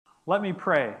Let me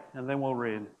pray, and then we'll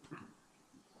read.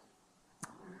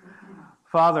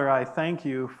 Father, I thank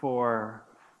you for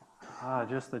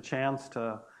just the chance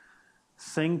to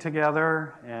sing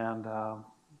together and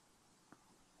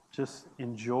just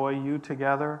enjoy you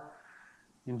together,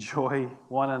 enjoy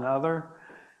one another,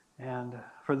 and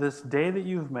for this day that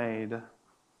you've made.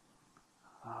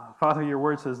 Father, your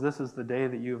word says this is the day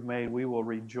that you've made. We will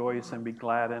rejoice and be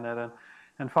glad in it.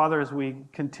 And Father, as we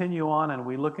continue on and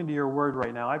we look into your word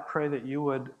right now, I pray that you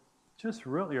would just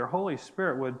really, your Holy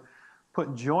Spirit would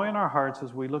put joy in our hearts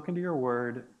as we look into your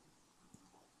word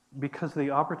because of the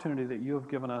opportunity that you have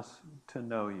given us to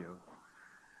know you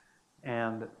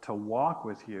and to walk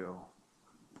with you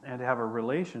and to have a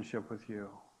relationship with you.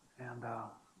 And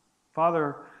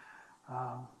Father,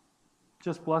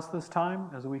 just bless this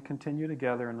time as we continue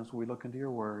together and as we look into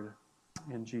your word.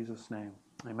 In Jesus' name,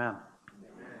 amen.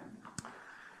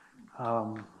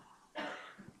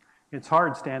 It's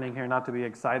hard standing here not to be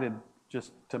excited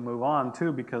just to move on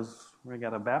too, because we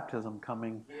got a baptism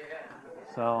coming.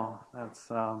 So that's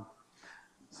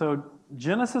so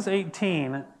Genesis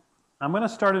 18. I'm going to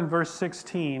start in verse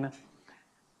 16,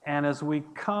 and as we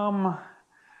come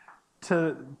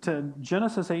to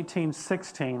Genesis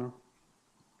 18:16,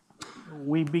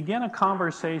 we begin a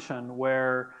conversation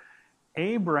where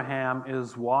Abraham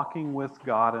is walking with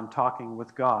God and talking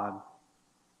with God.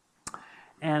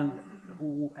 And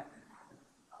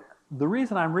the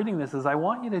reason I'm reading this is I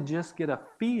want you to just get a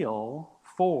feel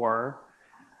for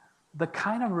the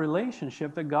kind of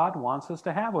relationship that God wants us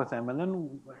to have with him. And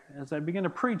then as I begin to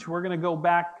preach, we're going to go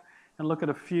back and look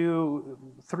at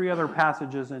three other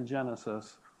passages in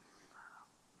Genesis.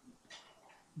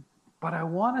 But I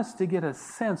want us to get a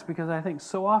sense, because I think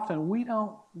so often we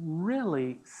don't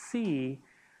really see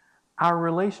our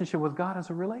relationship with God as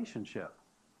a relationship.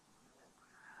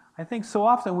 I think so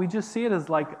often we just see it as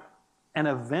like an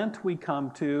event we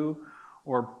come to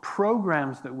or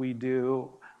programs that we do,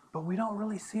 but we don't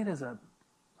really see it as a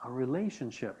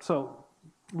relationship. So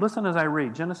listen as I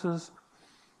read Genesis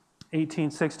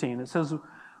 18:16. It says,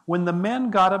 when the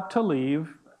men got up to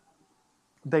leave,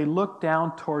 they looked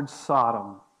down towards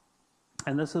Sodom.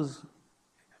 And this is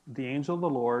the angel of the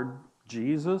Lord,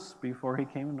 Jesus, before he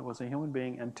came and was a human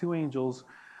being, and two angels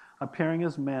appearing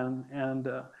as men,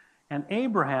 and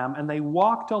Abraham, and they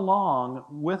walked along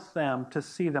with them to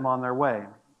see them on their way.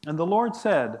 And the Lord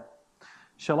said,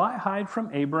 shall I hide from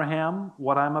Abraham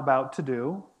what I'm about to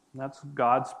do? And that's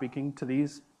God speaking to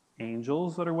these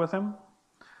angels that are with him.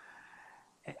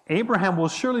 Abraham will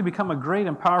surely become a great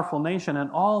and powerful nation, and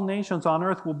all nations on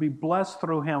earth will be blessed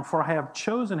through him, for I have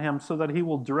chosen him so that he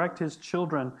will direct his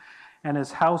children and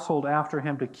his household after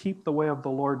him to keep the way of the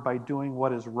Lord by doing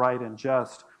what is right and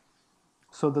just,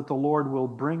 so that the Lord will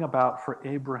bring about for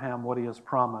Abraham what he has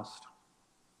promised.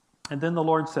 And then the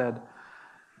Lord said,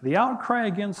 the outcry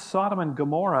against Sodom and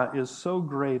Gomorrah is so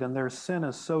great, and their sin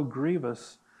is so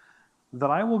grievous, that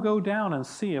I will go down and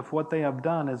see if what they have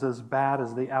done is as bad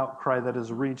as the outcry that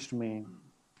has reached me.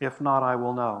 If not, I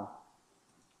will know.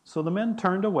 So the men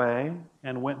turned away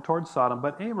and went toward Sodom,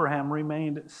 but Abraham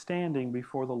remained standing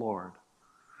before the Lord.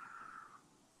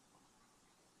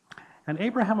 And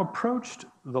Abraham approached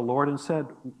the Lord and said,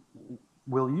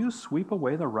 will you sweep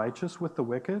away the righteous with the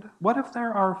wicked? What if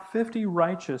there are 50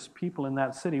 righteous people in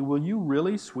that city? Will you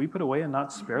really sweep it away and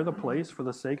not spare the place for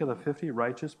the sake of the 50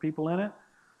 righteous people in it?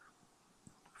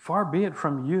 Far be it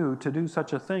from you to do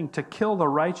such a thing, to kill the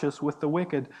righteous with the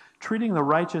wicked, treating the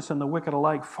righteous and the wicked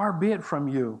alike. Far be it from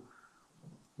you.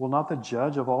 Will not the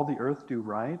judge of all the earth do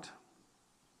right?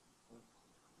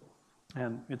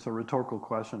 And it's a rhetorical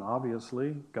question,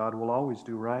 obviously. God will always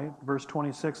do right. Verse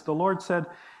 26, the Lord said,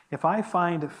 if I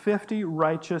find 50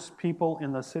 righteous people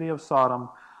in the city of Sodom,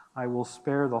 I will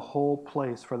spare the whole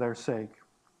place for their sake.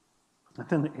 And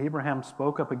then Abraham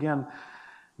spoke up again,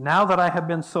 now that I have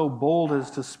been so bold as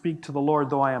to speak to the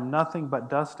Lord, though I am nothing but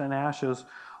dust and ashes,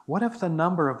 what if the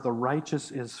number of the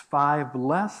righteous is 5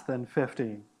 less than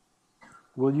 50?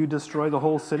 Will you destroy the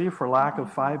whole city for lack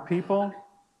of 5 people?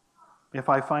 If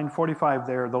I find 45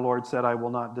 there, the Lord said, I will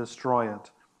not destroy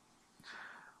it.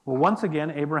 Well, once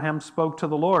again, Abraham spoke to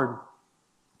the Lord.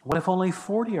 What if only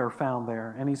 40 are found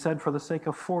there? And he said, for the sake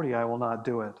of 40, I will not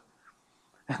do it.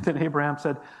 And then Abraham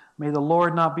said, may the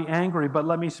Lord not be angry, but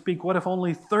let me speak. What if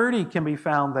only 30 can be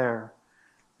found there?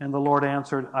 And the Lord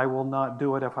answered, I will not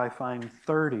do it if I find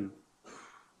 30.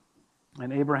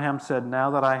 And Abraham said, now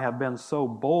that I have been so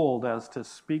bold as to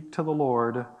speak to the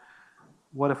Lord,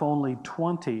 what if only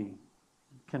 20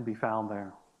 can be found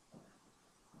there?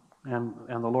 And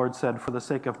the Lord said, for the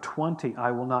sake of 20,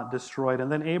 I will not destroy it.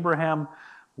 And then Abraham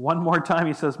One more time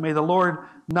he says, may the Lord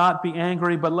not be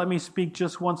angry, but let me speak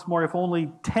just once more. If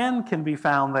only 10 can be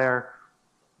found there.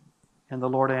 And the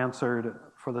Lord answered,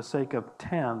 for the sake of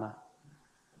 10,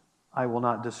 I will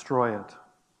not destroy it.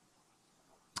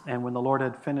 And when the Lord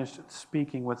had finished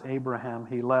speaking with Abraham,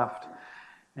 he left,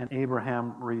 and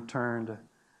Abraham returned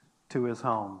to his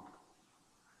home.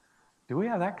 Do we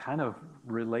have that kind of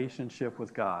relationship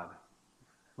with God?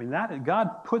 I mean, that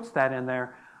God puts that in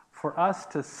there for us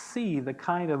to see the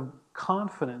kind of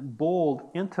confident, bold,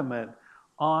 intimate,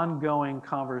 ongoing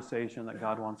conversation that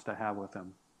God wants to have with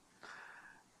him.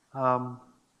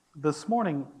 This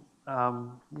morning,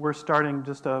 we're starting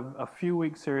just a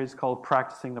few-week series called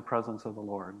Practicing the Presence of the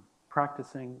Lord.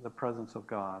 Practicing the presence of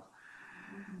God.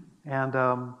 And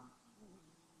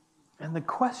the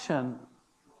question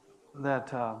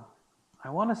that I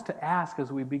want us to ask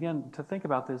as we begin to think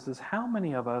about this is, how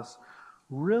many of us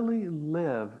really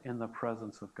live in the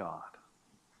presence of God?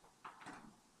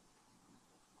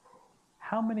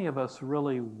 How many of us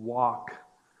really walk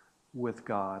with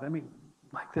God? I mean,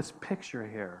 like this picture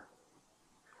here.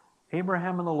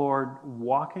 Abraham and the Lord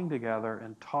walking together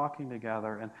and talking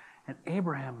together, and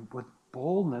Abraham with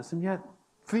boldness and yet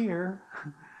fear,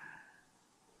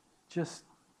 just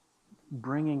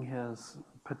bringing his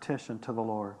petition to the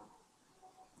Lord.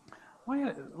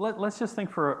 Let's just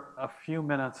think for a few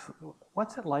minutes,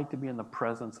 what's it like to be in the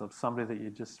presence of somebody that you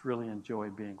just really enjoy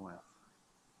being with?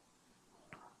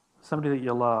 Somebody that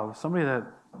you love, somebody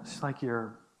that's like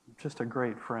you're just a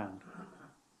great friend.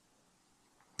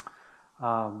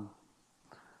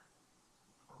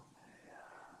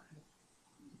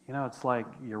 It's like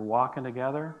you're walking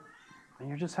together and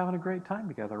you're just having a great time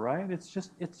together, right? It's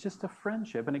just a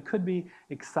friendship. And it could be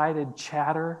excited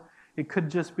chatter. It could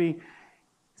just be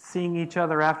seeing each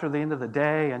other after the end of the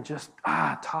day and just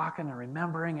talking and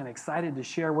remembering and excited to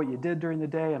share what you did during the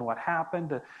day and what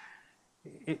happened.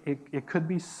 It could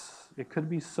be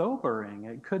sobering.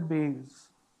 It could be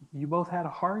you both had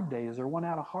hard days or one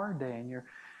had a hard day and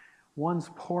one's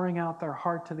pouring out their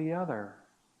heart to the other.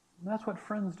 And that's what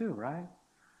friends do, right?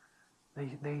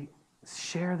 They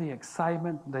share the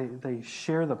excitement. They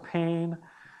share the pain.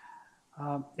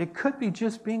 It could be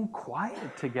just being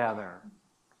quiet together.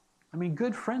 I mean,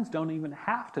 good friends don't even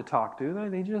have to talk, do they?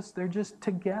 They're just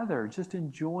together, just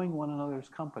enjoying one another's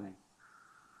company.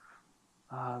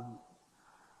 It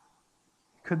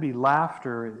could be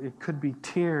laughter. It could be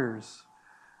tears.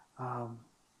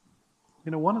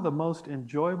 One of the most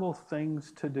enjoyable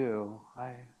things to do,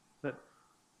 that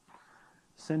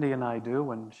Cindy and I do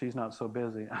when she's not so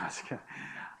busy.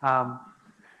 Well,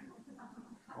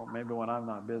 maybe when I'm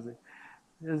not busy,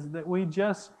 is that we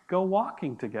just go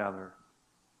walking together.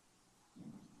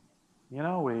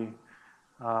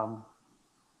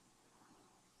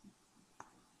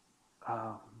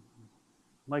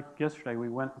 Like yesterday, we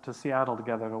went to Seattle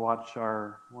together to watch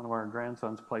one of our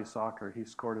grandsons play soccer. He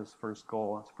scored his first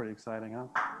goal. That's pretty exciting, huh?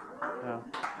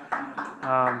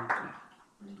 Yeah.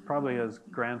 Probably his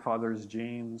grandfather's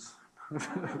genes.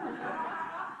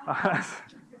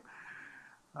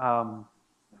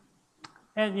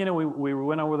 And we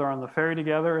went over there on the ferry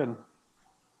together,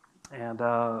 and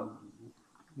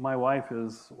my wife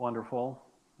is wonderful.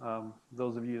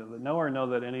 Those of you that know her know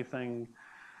that anything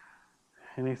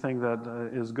that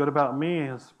is good about me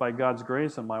is by God's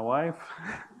grace and my wife.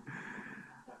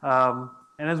 And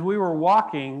as we were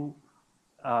walking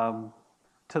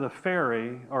to the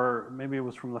ferry, or maybe it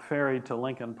was from the ferry to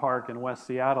Lincoln Park in West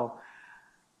Seattle,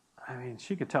 I mean,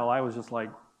 she could tell I was just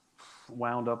like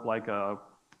wound up like a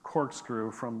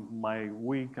corkscrew from my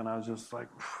week, and I was just like,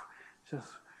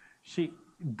 she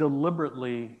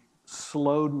deliberately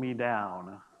slowed me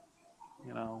down.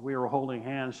 We were holding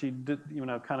hands. She did,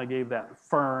 kind of gave that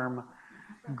firm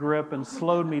grip and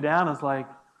slowed me down. It's like,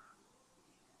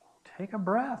 take a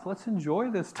breath. Let's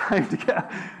enjoy this time together.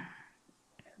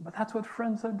 But that's what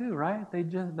friends do, right? They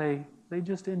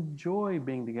just enjoy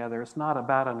being together. It's not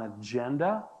about an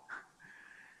agenda.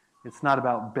 It's not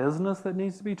about business that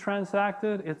needs to be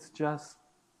transacted. It's just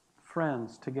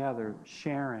friends together,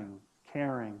 sharing,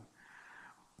 caring,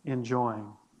 enjoying.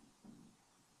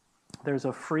 There's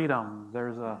a freedom,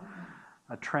 there's a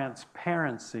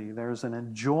transparency, there's an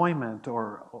enjoyment,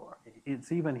 or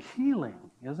it's even healing,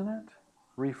 isn't it?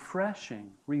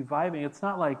 Refreshing, reviving. It's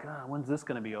not like, when's this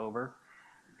going to be over?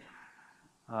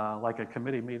 Like a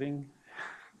committee meeting.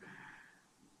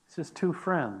 It's just two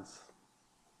friends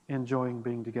enjoying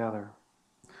being together.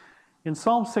 In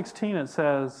Psalm 16 it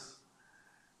says,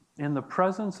 in the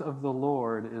presence of the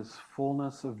Lord is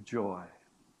fullness of joy.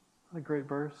 Isn't that a great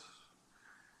verse?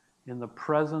 In the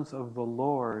presence of the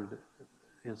Lord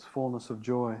is fullness of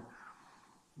joy.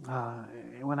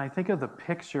 when I think of the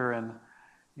picture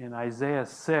in Isaiah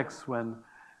 6, when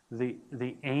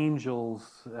the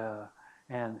angels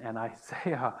and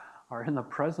Isaiah are in the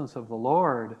presence of the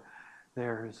Lord,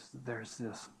 there's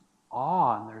this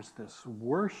awe and there's this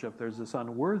worship, there's this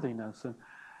unworthiness. And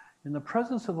in the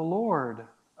presence of the Lord,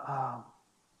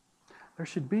 there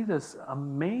should be this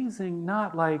amazing,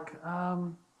 not like,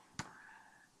 kind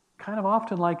of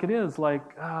often like it is,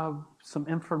 like some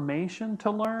information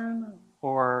to learn,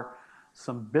 or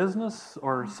some business,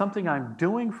 or something I'm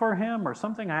doing for Him, or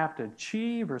something I have to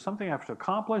achieve, or something I have to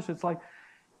accomplish. It's like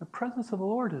the presence of the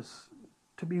Lord is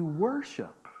to be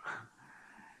worship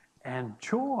and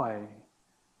joy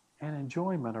and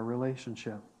enjoyment, a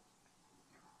relationship.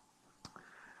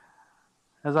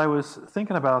 As I was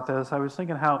thinking about this, I was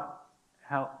thinking how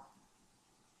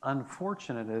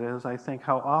unfortunate it is. I think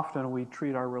how often we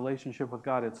treat our relationship with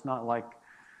God, it's not like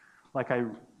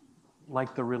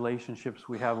the relationships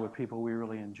we have with people we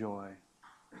really enjoy.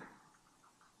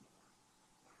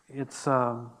 It's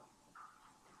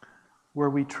where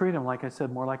we treat Him, like I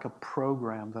said, more like a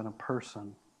program than a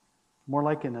person, more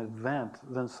like an event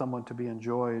than someone to be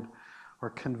enjoyed or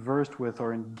conversed with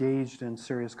or engaged in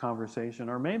serious conversation.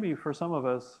 Or maybe for some of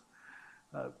us,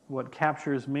 what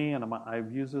captures me, and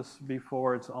I've used this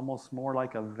before, it's almost more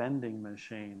like a vending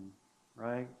machine,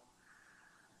 right?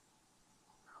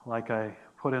 Like I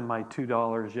put in my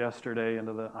 $2 yesterday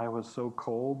I was so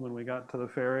cold when we got to the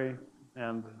ferry,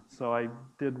 and so I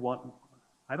did one.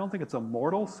 I don't think it's a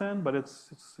mortal sin, but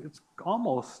it's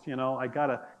almost, I got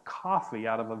a coffee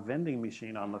out of a vending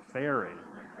machine on the ferry.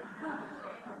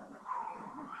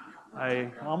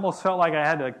 I almost felt like I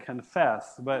had to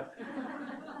confess, but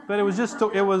it was just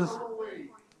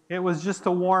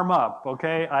to warm up,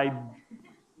 okay? I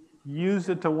used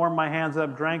it to warm my hands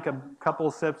up, drank a couple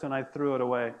of sips, and I threw it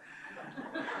away.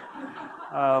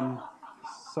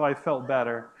 So I felt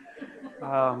better.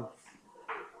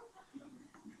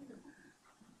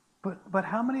 But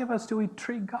how many of us do we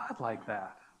treat God like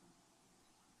that?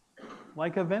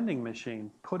 Like a vending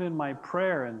machine. Put in my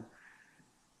prayer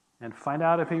and find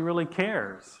out if He really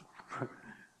cares.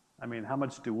 I mean, how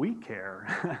much do we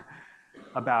care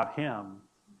about Him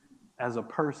as a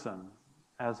person,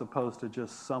 as opposed to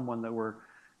just someone that we're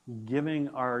giving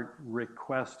our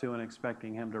request to and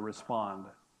expecting Him to respond?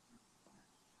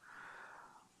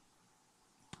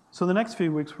 So the next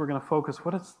few weeks we're going to focus,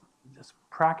 what is just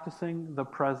practicing the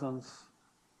presence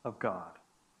of God.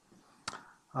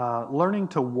 Learning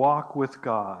to walk with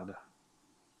God,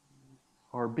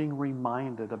 or being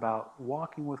reminded about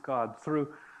walking with God through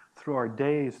our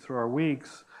days, through our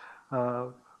weeks,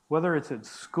 whether it's at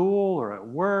school or at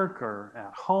work or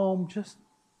at home, just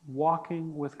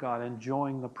walking with God,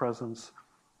 enjoying the presence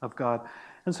of God.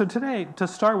 And so today, to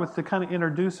start with, to kind of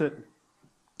introduce it,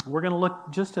 we're going to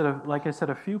look just at, like I said,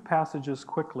 a few passages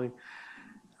quickly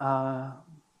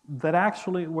that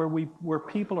actually where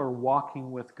people are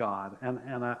walking with God.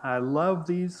 And I love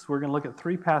these. We're going to look at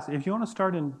three passages. If you want to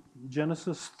start in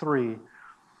Genesis 3,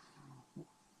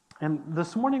 and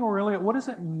this morning we're going to look at what does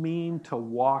it mean to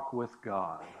walk with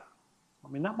God? I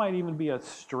mean, that might even be a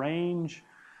strange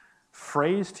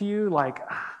phrase to you, like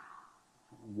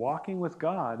walking with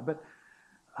God. But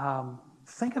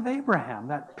think of Abraham,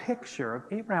 that picture of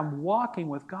Abraham walking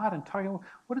with God and talking,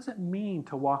 what does it mean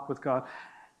to walk with God?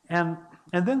 And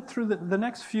then through the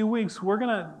next few weeks, we're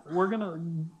gonna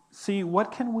see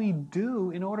what can we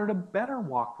do in order to better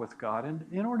walk with God and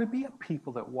in order to be a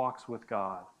people that walks with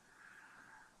God.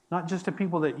 Not just a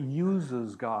people that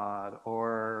uses God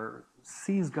or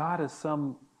sees God as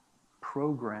some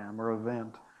program or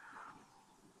event.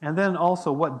 And then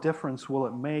also, what difference will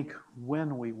it make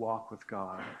when we walk with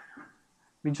God?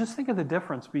 I mean, just think of the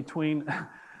difference between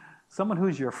someone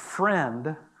who's your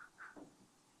friend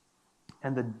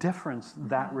and the difference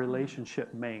that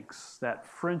relationship makes, that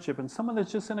friendship, and someone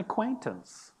that's just an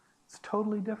acquaintance. It's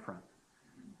totally different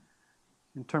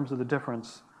in terms of the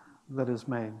difference that is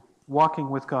made. Walking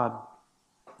with God.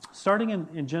 Starting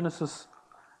in Genesis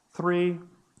 3,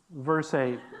 verse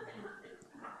 8,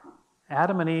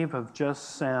 Adam and Eve have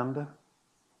just sinned.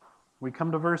 We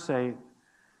come to verse 8.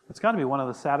 It's got to be one of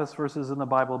the saddest verses in the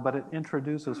Bible, but it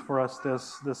introduces for us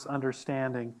this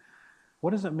understanding.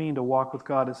 What does it mean to walk with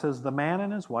God? It says, the man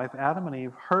and his wife, Adam and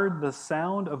Eve, heard the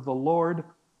sound of the Lord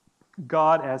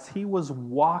God as He was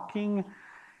walking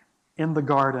in the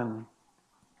garden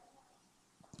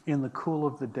in the cool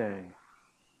of the day.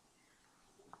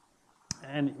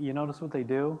 And you notice what they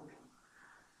do?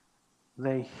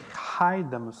 They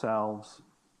hide themselves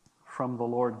from the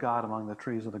Lord God among the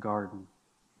trees of the garden.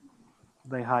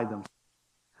 They hide them.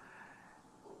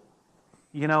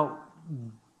 You know,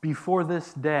 before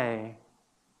this day,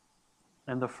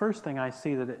 and the first thing I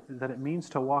see that it means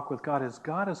to walk with God is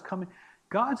coming.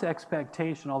 God's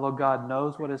expectation, although God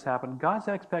knows what has happened, God's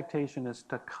expectation is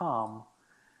to come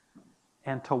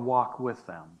and to walk with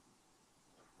them.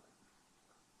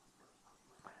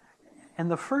 And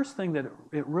the first thing that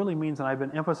it really means, and I've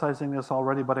been emphasizing this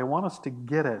already, but I want us to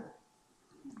get it,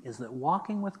 is that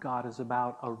walking with God is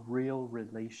about a real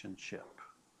relationship.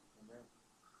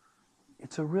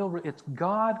 It's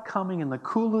God coming in the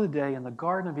cool of the day in the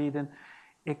Garden of Eden,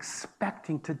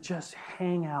 expecting to just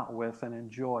hang out with and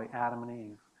enjoy Adam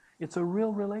and Eve. It's a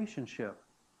real relationship.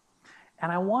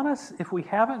 And I want us, if we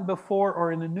haven't before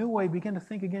or in a new way, begin to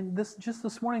think again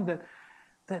this morning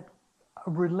that a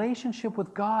relationship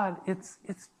with God, it's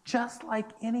just like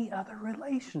any other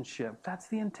relationship. That's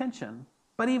the intention.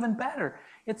 But even better,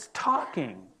 it's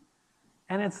talking,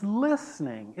 and it's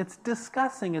listening, it's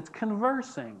discussing, it's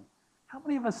conversing. How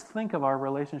many of us think of our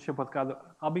relationship with God?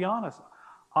 I'll be honest,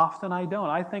 often I don't.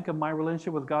 I think of my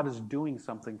relationship with God as doing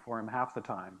something for Him half the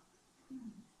time.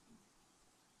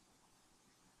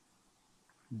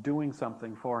 Doing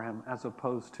something for Him as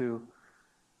opposed to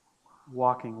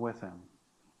walking with Him.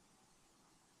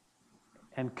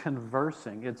 And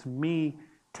conversing. It's me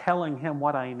telling Him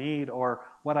what I need or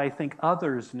what I think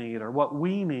others need or what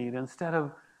we need instead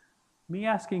of me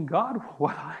asking God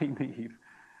what I need.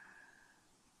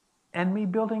 And me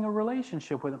building a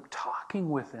relationship with Him, talking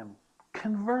with Him,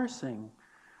 conversing,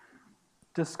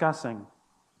 discussing.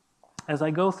 As I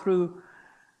go through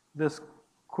this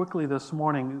quickly this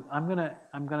morning, I'm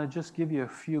gonna just give you a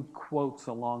few quotes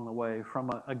along the way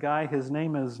from a guy. His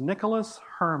name is Nicholas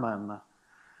Herman.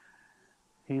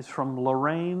 He's from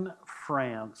Lorraine,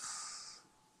 France.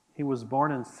 He was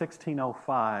born in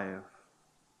 1605,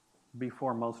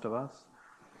 before most of us.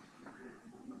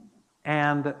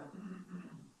 And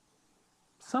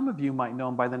some of you might know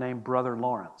him by the name Brother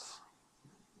Lawrence.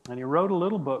 And he wrote a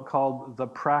little book called The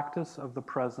Practice of the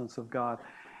Presence of God.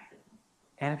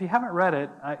 And if you haven't read it,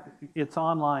 it's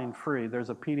online free. There's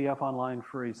a PDF online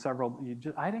free.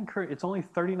 I'd encourage. It's only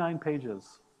 39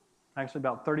 pages, actually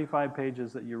about 35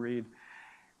 pages that you read.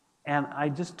 And I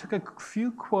just took a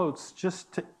few quotes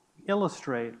just to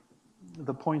illustrate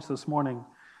the points this morning.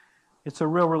 It's a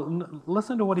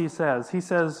listen to what he says. He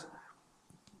says,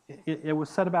 it was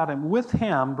said about him, with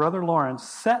him, Brother Lawrence,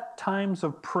 set times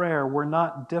of prayer were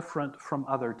not different from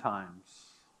other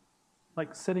times.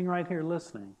 Like sitting right here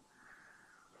listening,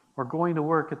 or going to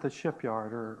work at the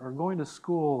shipyard, or going to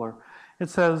school. Or it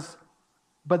says,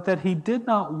 but that he did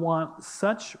not want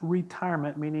such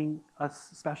retirement, meaning a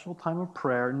special time of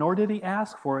prayer, nor did he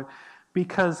ask for it,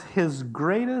 because his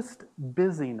greatest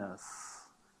busyness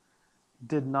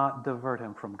did not divert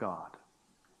him from God.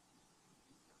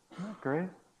 Isn't that great?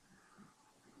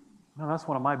 No, that's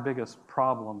one of my biggest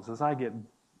problems, is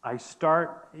I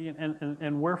start,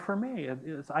 and where for me,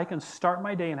 I can start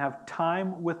my day and have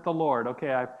time with the Lord.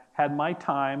 Okay, I've had my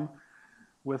time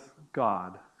with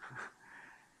God.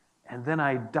 And then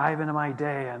I dive into my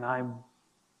day and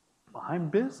I'm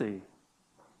busy.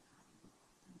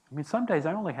 I mean, some days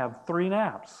I only have 3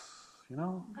 naps, you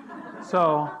know?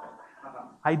 So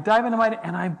I dive into my day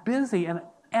and I'm busy, and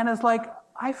it's like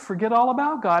I forget all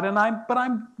about God, but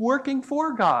I'm working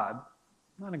for God.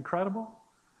 Isn't that incredible?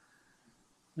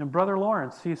 And Brother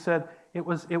Lawrence, he said it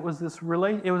was this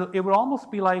it would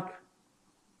almost be like,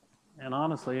 and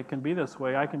honestly, it can be this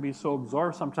way. I can be so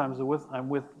absorbed sometimes I'm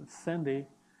with Cindy,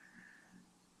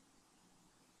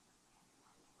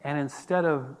 and instead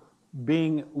of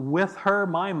being with her,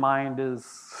 my mind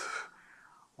is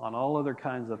on all other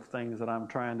kinds of things that I'm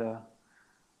trying to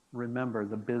remember,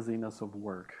 the busyness of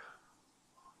work.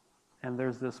 And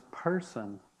there's this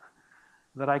person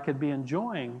that I could be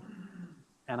enjoying,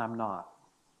 and I'm not,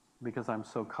 because I'm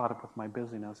so caught up with my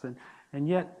busyness. And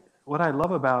yet, what I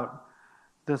love about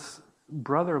this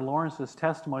Brother Lawrence's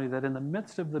testimony, that in the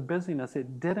midst of the busyness,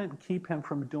 it didn't keep him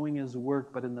from doing his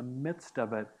work, but in the midst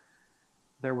of it,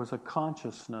 there was a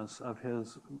consciousness of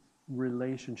his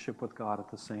relationship with God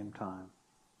at the same time.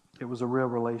 It was a real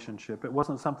relationship. It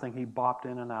wasn't something he bopped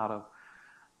in and out of,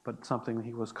 but something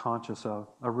he was conscious of,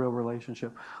 a real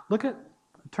relationship.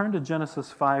 Turn to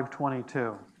Genesis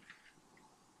 5:22.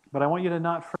 But I want you to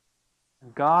not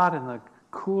forget God in the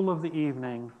cool of the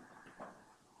evening,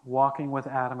 walking with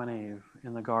Adam and Eve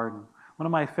in the garden. One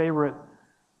of my favorite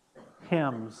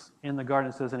hymns in the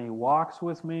garden says, and he walks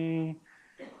with me,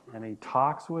 and he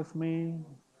talks with me,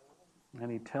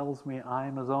 and he tells me I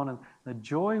am his own. And the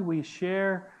joy we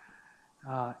share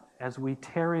as we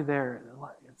tarry there,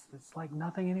 it's like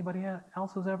nothing anybody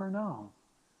else has ever known.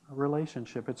 A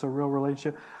relationship. It's a real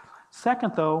relationship.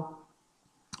 Second, though,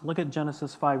 Look at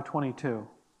Genesis 5:22.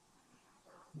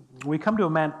 We come to a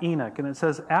man, Enoch, and it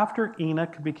says, after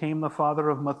Enoch became the father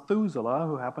of Methuselah,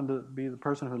 who happened to be the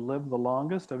person who lived the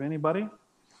longest of anybody,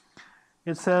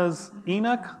 it says,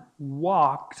 Enoch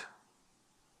walked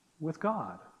with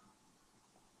God.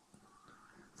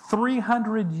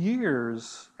 300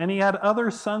 years, and he had other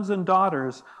sons and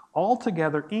daughters.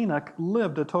 Altogether, Enoch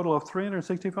lived a total of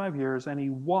 365 years, and he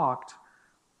walked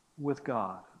with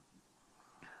God.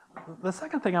 The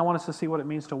second thing I want us to see what it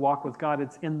means to walk with God,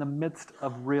 it's in the midst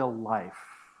of real life,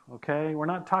 okay? We're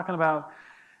not talking about,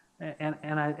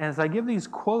 as I give these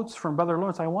quotes from Brother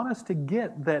Lawrence, I want us to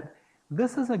get that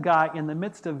this is a guy in the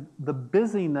midst of the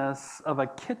busyness of a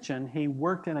kitchen. He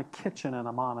worked in a kitchen in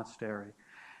a monastery.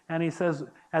 And he says,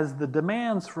 as the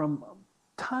demands from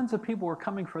tons of people were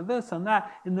coming for this and that,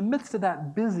 in the midst of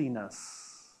that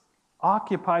busyness,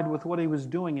 occupied with what he was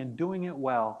doing and doing it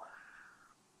well,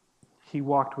 he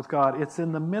walked with God. It's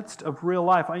in the midst of real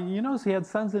life. You notice he had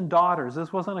sons and daughters.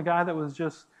 This wasn't a guy that was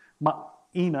just,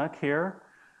 Enoch here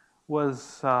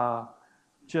was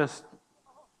just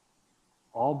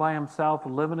all by himself,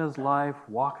 living his life,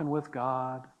 walking with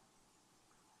God.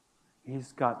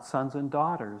 He's got sons and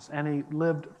daughters. And he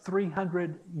lived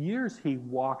 300 years he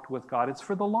walked with God. It's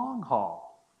for the long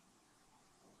haul.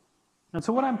 And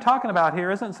so what I'm talking about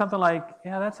here isn't something like,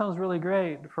 yeah, that sounds really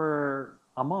great for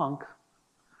a monk.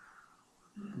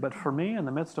 But for me, in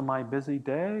the midst of my busy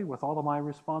day, with all of my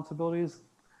responsibilities,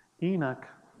 Enoch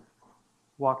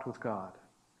walked with God.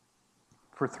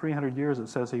 For 300 years, it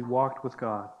says he walked with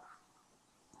God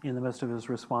in the midst of his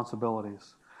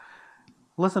responsibilities.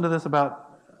 Listen to this about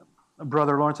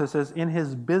Brother Lawrence. It says, in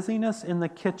his busyness in the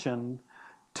kitchen,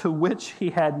 to which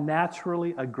he had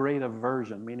naturally a great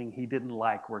aversion, meaning he didn't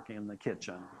like working in the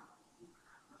kitchen.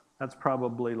 That's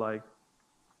probably like,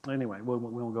 anyway, we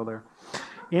won't go there.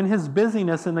 In his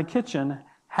busyness in the kitchen,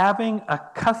 having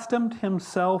accustomed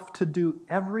himself to do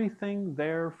everything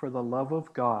there for the love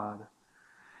of God,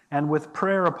 and with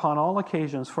prayer upon all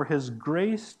occasions for his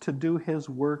grace to do his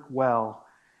work well,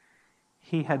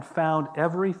 he had found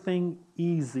everything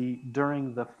easy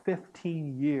during the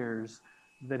 15 years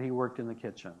that he worked in the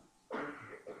kitchen.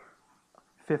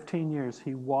 15 years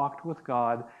he walked with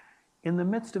God in the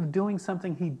midst of doing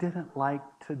something he didn't like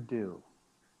to do.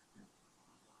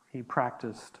 He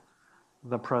practiced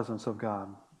the presence of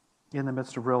God in the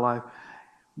midst of real life.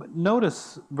 But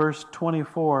notice verse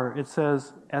 24, it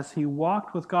says, as he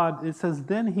walked with God, it says,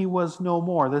 then he was no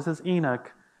more. This is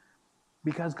Enoch,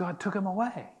 because God took him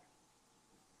away.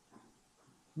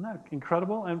 Isn't that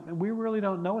incredible? And we really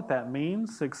don't know what that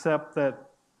means, except that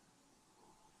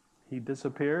he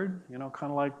disappeared, kind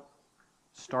of like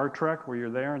Star Trek, where you're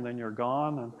there and then you're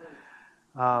gone.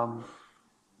 And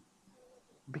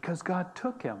because God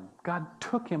took him. God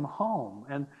took him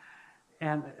home.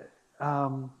 And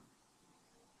the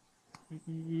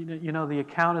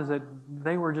account is that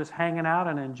they were just hanging out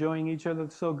and enjoying each other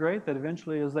so great that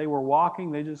eventually as they were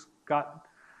walking, they just got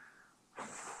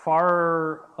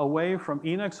far away from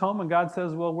Enoch's home, and God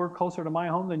says, well, we're closer to my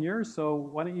home than yours, so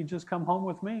why don't you just come home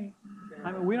with me?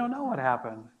 I mean, we don't know what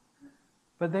happened.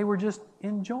 But they were just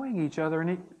enjoying each other,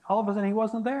 and all of a sudden he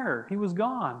wasn't there. He was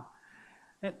gone.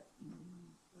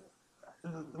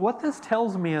 What this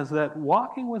tells me is that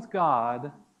walking with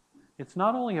God, it's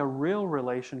not only a real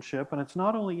relationship, and it's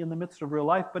not only in the midst of real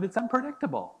life, but it's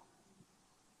unpredictable.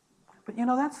 But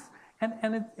that's,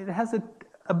 and it has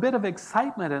a bit of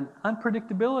excitement and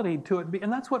unpredictability to it,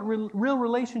 and that's what real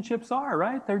relationships are,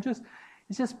 right? It's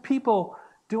just people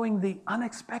doing the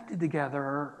unexpected together,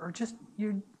 or just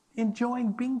you're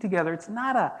enjoying being together. It's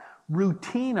not a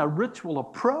routine, a ritual, a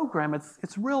program.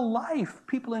 It's real life.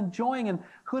 People enjoying, and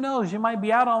who knows, you might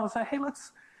be out all of a sudden, hey,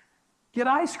 let's get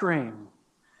ice cream.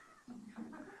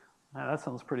 Now, that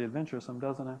sounds pretty adventuresome,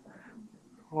 doesn't it?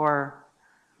 Or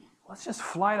let's just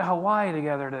fly to Hawaii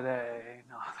together today.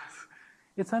 No,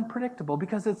 it's unpredictable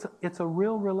because it's a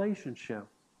real relationship.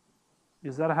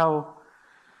 Is that how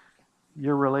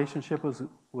your relationship was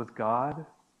with God?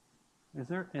 Is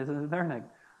there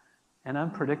an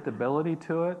unpredictability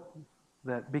to it,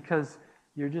 that because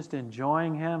you're just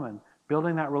enjoying Him and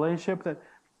building that relationship, that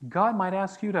God might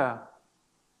ask you to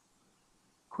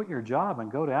quit your job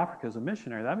and go to Africa as a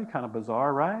missionary? That'd be kind of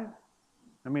bizarre, right?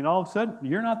 I mean, all of a sudden,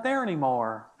 you're not there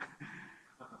anymore.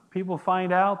 People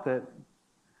find out that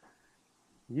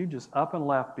you just up and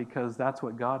left because that's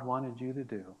what God wanted you to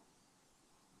do.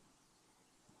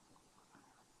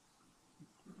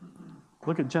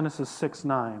 Look at Genesis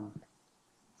 6:9.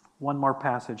 One more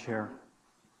passage here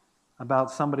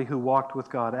about somebody who walked with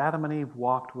God. Adam and Eve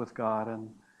walked with God,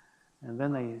 and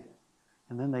then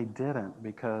they didn't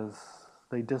because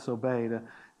they disobeyed.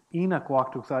 Enoch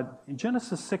walked with God. In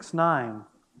Genesis 6:9,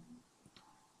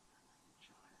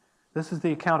 this is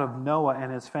the account of Noah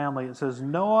and his family. It says,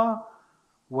 Noah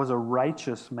was a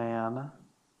righteous man,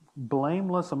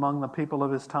 blameless among the people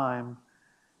of his time,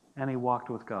 and he walked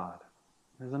with God.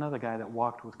 There's another guy that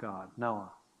walked with God,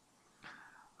 Noah.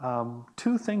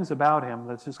 Two things about him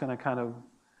that's just going to kind of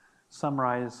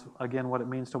summarize again what it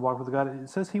means to walk with God. It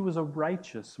says he was a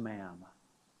righteous man.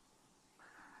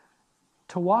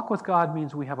 To walk with God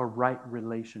means we have a right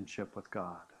relationship with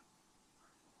God.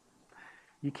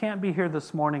 You can't be here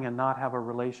this morning and not have a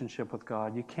relationship with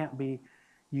God. You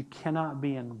cannot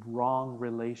be in wrong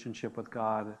relationship with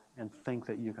God and think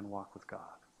that you can walk with God.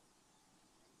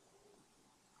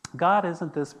 God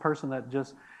isn't this person that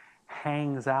just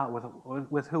hangs out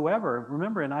with whoever.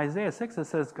 Remember in Isaiah 6 it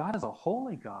says God is a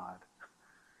holy God.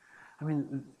 I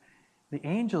mean, the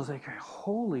angels, they cry,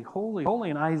 holy, holy, holy.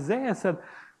 And Isaiah said,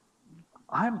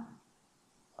 I'm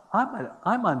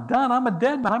undone. I'm a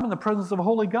dead man. I'm in the presence of a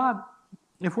holy God.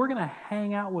 If we're going to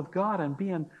hang out with God and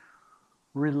be in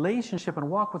relationship and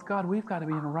walk with God, we've got to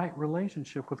be in a right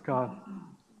relationship with God.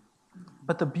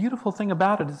 But the beautiful thing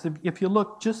about it is if you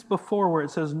look just before where it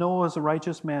says Noah is a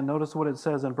righteous man, notice what it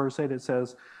says in verse 8. It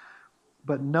says,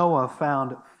 but Noah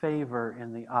found favor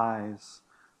in the eyes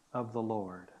of the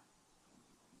Lord.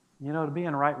 You know, to be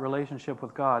in right relationship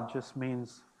with God just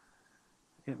means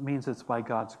it's by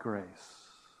God's grace.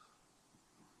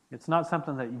 It's not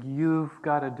something that you've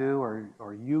got to do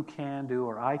or you can do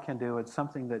or I can do. It's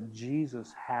something that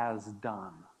Jesus has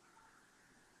done.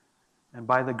 And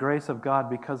by the grace of God,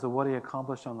 because of what He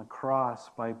accomplished on the cross,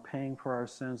 by paying for our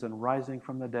sins and rising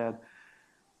from the dead,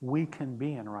 we can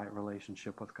be in right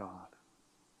relationship with God.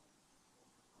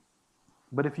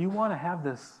 But if you want to have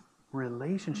this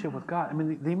relationship with God, I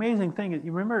mean, the amazing thing is,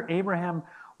 you remember Abraham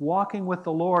walking with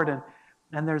the Lord, and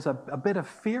there's a bit of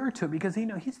fear to it because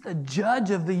He's the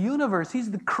judge of the universe. He's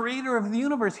the creator of the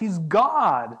universe. He's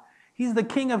God. He's the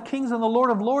King of kings and the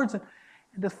Lord of lords.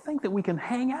 And to think that we can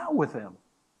hang out with Him.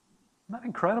 Isn't that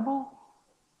incredible?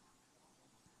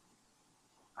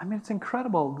 I mean, it's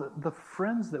incredible, the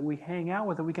friends that we hang out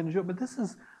with, that we can enjoy. But this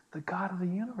is the God of the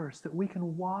universe that we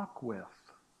can walk with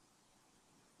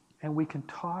and we can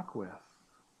talk with.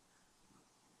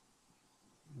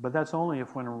 But that's only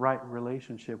if we're in a right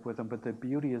relationship with Him. But the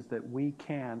beauty is that we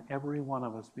can, every one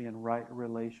of us, be in right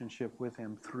relationship with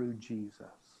Him through Jesus,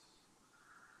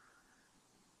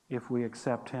 if we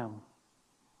accept Him.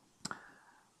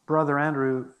 Brother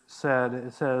Andrew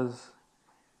says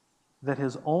that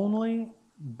his only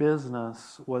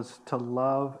business was to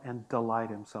love and delight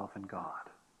himself in God.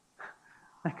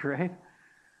 Isn't that great?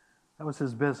 That was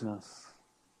his business.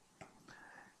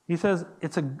 He says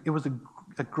it was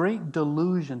a great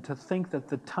delusion to think that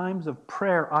the times of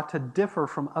prayer ought to differ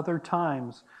from other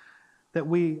times, that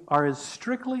we are as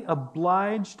strictly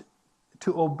obliged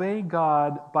to obey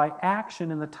God by action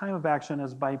in the time of action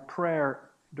as by prayer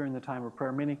during the time of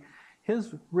prayer. Meaning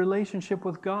his relationship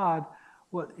with God,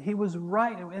 he was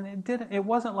right, and it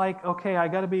wasn't like, okay, I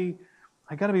got to be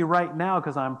right now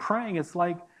because I'm praying. It's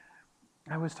like,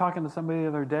 I was talking to somebody the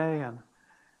other day, and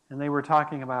they were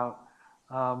talking about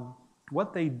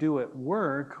what they do at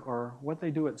work or what they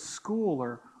do at school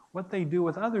or what they do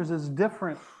with others is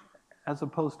different as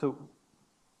opposed to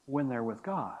when they're with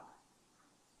God.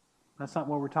 That's not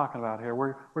what we're talking about here.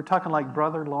 We're talking like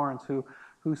Brother Lawrence,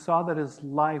 who saw that his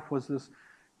life was this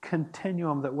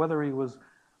continuum, that whether he was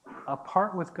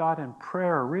apart with God in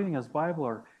prayer or reading his Bible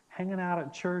or hanging out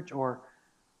at church or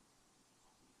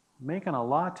making a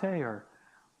latte or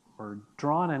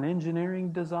drawing an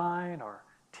engineering design or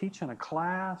teaching a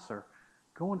class or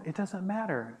going, it doesn't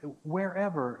matter.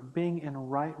 Wherever, being in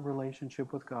right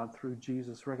relationship with God through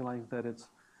Jesus, recognizing that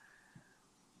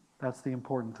that's the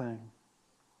important thing.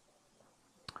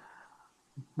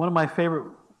 One of my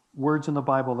favorite words in the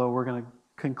Bible, though, we're going to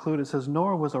conclude. It says,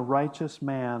 Noah was a righteous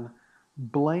man,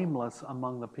 blameless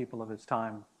among the people of his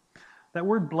time. That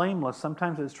word blameless,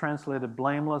 sometimes it's translated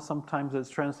blameless, sometimes it's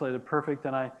translated perfect,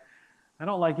 and I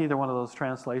don't like either one of those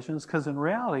translations, because in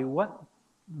reality, what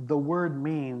the word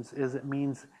means is it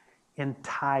means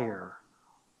entire,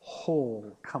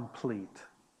 whole, complete.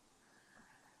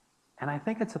 And I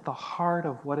think it's at the heart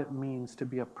of what it means to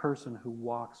be a person who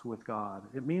walks with God.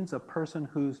 It means a person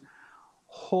whose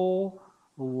whole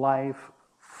life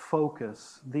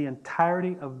focus, the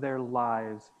entirety of their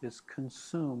lives, is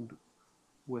consumed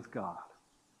with God.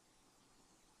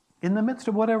 In the midst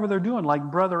of whatever they're doing, like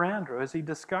Brother Andrew, as he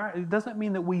described, it doesn't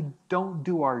mean that we don't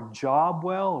do our job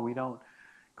well, or we don't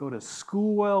go to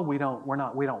school well, we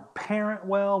don't parent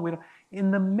well.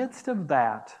 In the midst of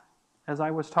that, as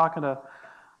I was talking to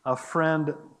a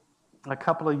friend a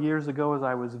couple of years ago as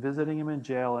I was visiting him in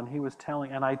jail, and he was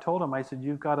telling, and I told him, I said,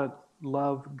 you've got to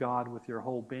love God with your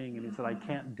whole being. And he said, I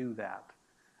can't do that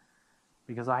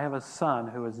because I have a son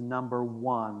who is number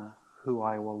one who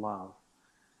I will love.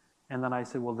 And then I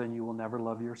said, well, then you will never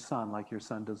love your son like your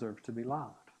son deserves to be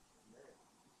loved.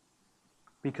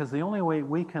 Because the only way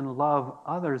we can love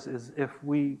others is if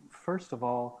we, first of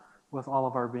all, with all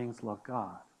of our beings, love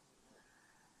God.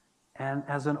 And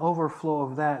as an overflow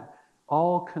of that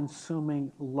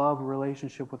all-consuming love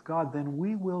relationship with God, then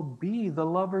we will be the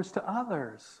lovers to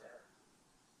others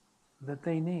that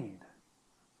they need.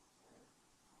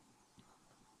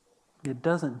 It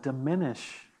doesn't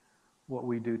diminish what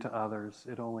we do to others.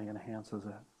 It only enhances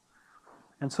it.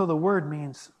 And so the word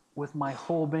means with my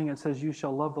whole being. It says, you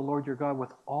shall love the Lord your God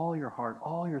with all your heart,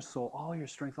 all your soul, all your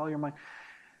strength, all your mind.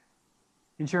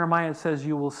 In Jeremiah it says,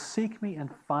 you will seek me and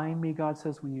find me, God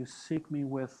says, when you seek me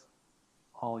with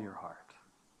all your heart.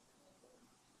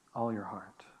 All your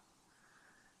heart.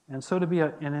 And so to be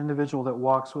an individual that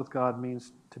walks with God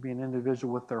means to be an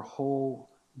individual with their whole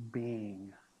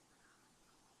being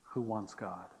who wants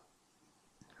God,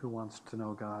 who wants to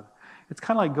know God. It's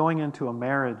kind of like going into a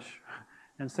marriage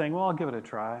and saying, well, I'll give it a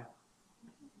try.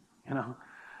 You know,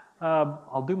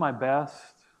 I'll do my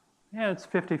best. Yeah, it's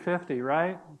 50-50,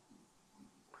 right?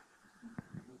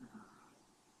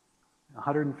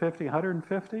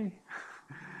 150.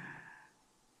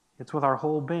 It's with our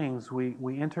whole beings.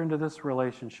 We enter into this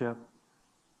relationship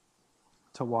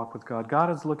to walk with God.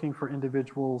 God is looking for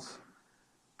individuals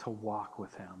to walk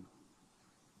with Him.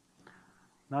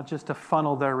 Not just to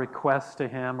funnel their requests to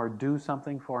Him or do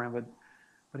something for Him,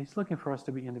 but He's looking for us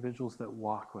to be individuals that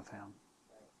walk with Him.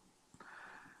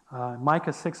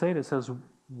 Micah 6:8, it says,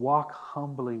 walk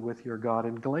humbly with your God.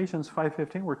 In Galatians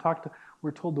 5:15,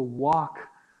 we're told to walk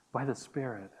by the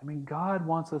Spirit. I mean, God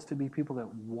wants us to be people that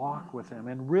walk with Him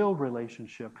in real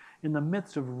relationship, in the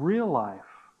midst of real life,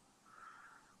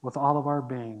 with all of our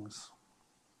beings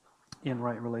in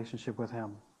right relationship with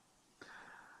Him.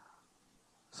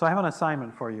 So I have an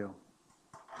assignment for you,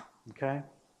 okay?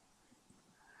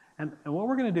 And what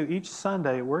we're going to do each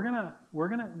Sunday, we're going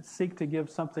to seek to give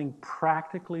something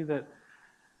practically that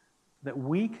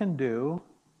we can do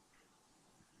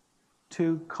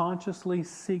to consciously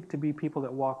seek to be people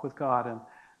that walk with God. And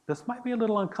this might be a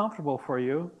little uncomfortable for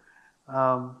you,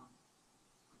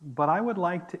 but I would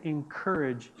like to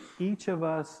encourage each of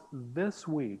us this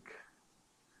week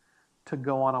to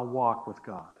go on a walk with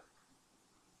God.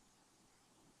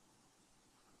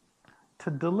 To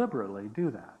deliberately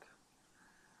do that.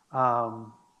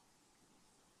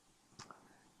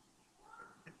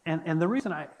 And the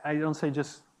reason I don't say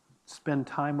just spend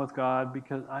time with God,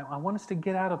 because I want us to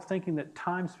get out of thinking that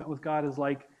time spent with God is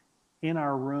like in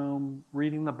our room,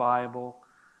 reading the Bible,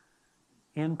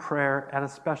 in prayer at a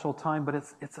special time, but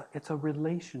it's a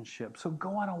relationship. So go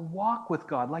on a walk with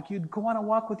God like you'd go on a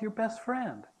walk with your best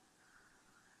friend.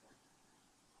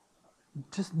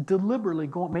 Just deliberately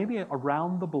go, maybe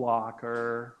around the block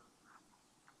or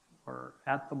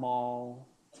at the mall.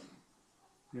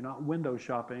 You're not window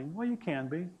shopping. Well, you can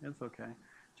be. It's okay.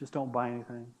 Just don't buy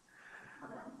anything.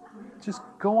 Just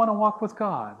go on a walk with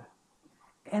God.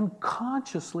 And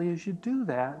consciously, as you do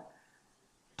that,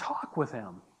 talk with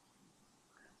Him.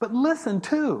 But listen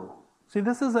too. See,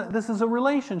 this is a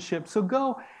relationship. So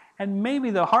go, and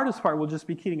maybe the hardest part will just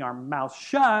be keeping our mouth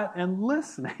shut and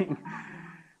listening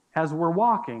as we're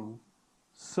walking.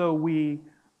 So we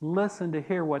listen to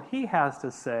hear what He has to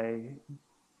say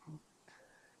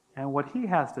and what He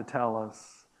has to tell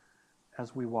us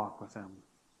as we walk with Him.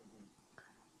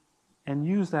 And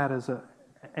use that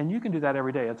and you can do that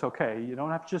every day. It's okay. You don't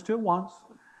have to just do it once.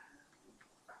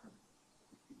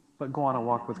 But go on a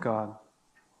walk with God.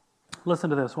 Listen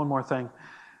to this, one more thing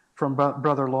from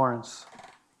Brother Lawrence.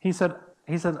 He said,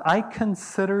 I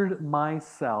considered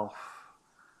myself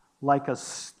like a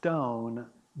stone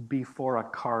before a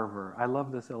carver. I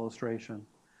love this illustration.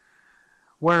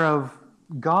 Whereof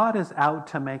God is out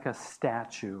to make a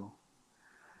statue.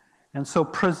 And so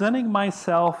presenting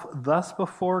myself thus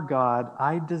before God,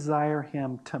 I desire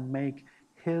Him to make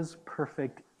His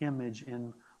perfect image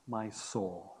in my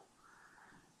soul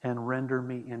and render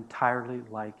me entirely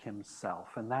like Himself.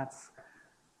 And that's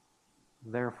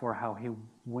therefore how He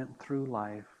went through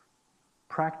life,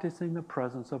 practicing the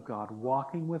presence of God,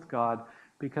 walking with God,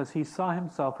 because He saw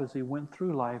Himself as He went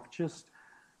through life, just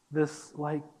this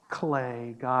like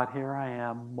clay. God, here I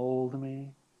am, mold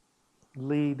me.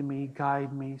 Lead me,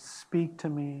 guide me, speak to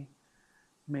me,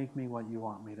 make me what you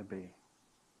want me to be.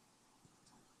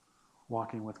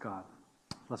 Walking with God.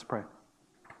 Let's pray.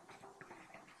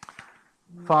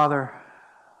 Father,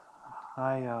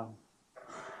 I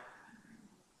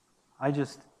I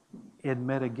just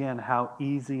admit again how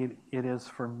easy it is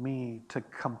for me to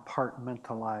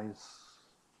compartmentalize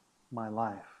my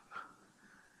life.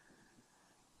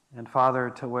 And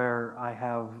Father, to where I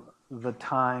have the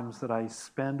times that I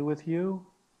spend with you,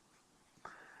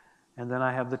 and then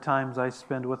I have the times I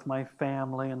spend with my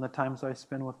family, and the times I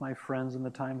spend with my friends, and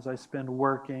the times I spend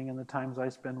working, and the times I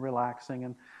spend relaxing.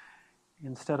 And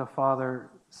instead of, Father,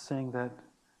 saying that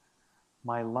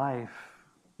my life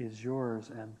is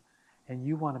yours, and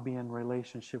you want to be in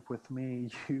relationship with me,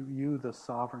 you, the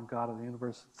sovereign God of the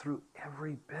universe, through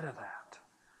every bit of that.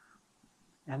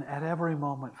 And at every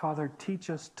moment, Father, teach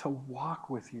us to walk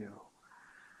with you,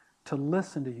 to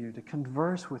listen to you, to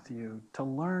converse with you, to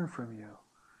learn from you,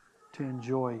 to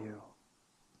enjoy you,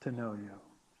 to know you.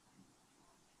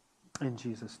 In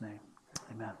Jesus' name,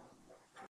 amen.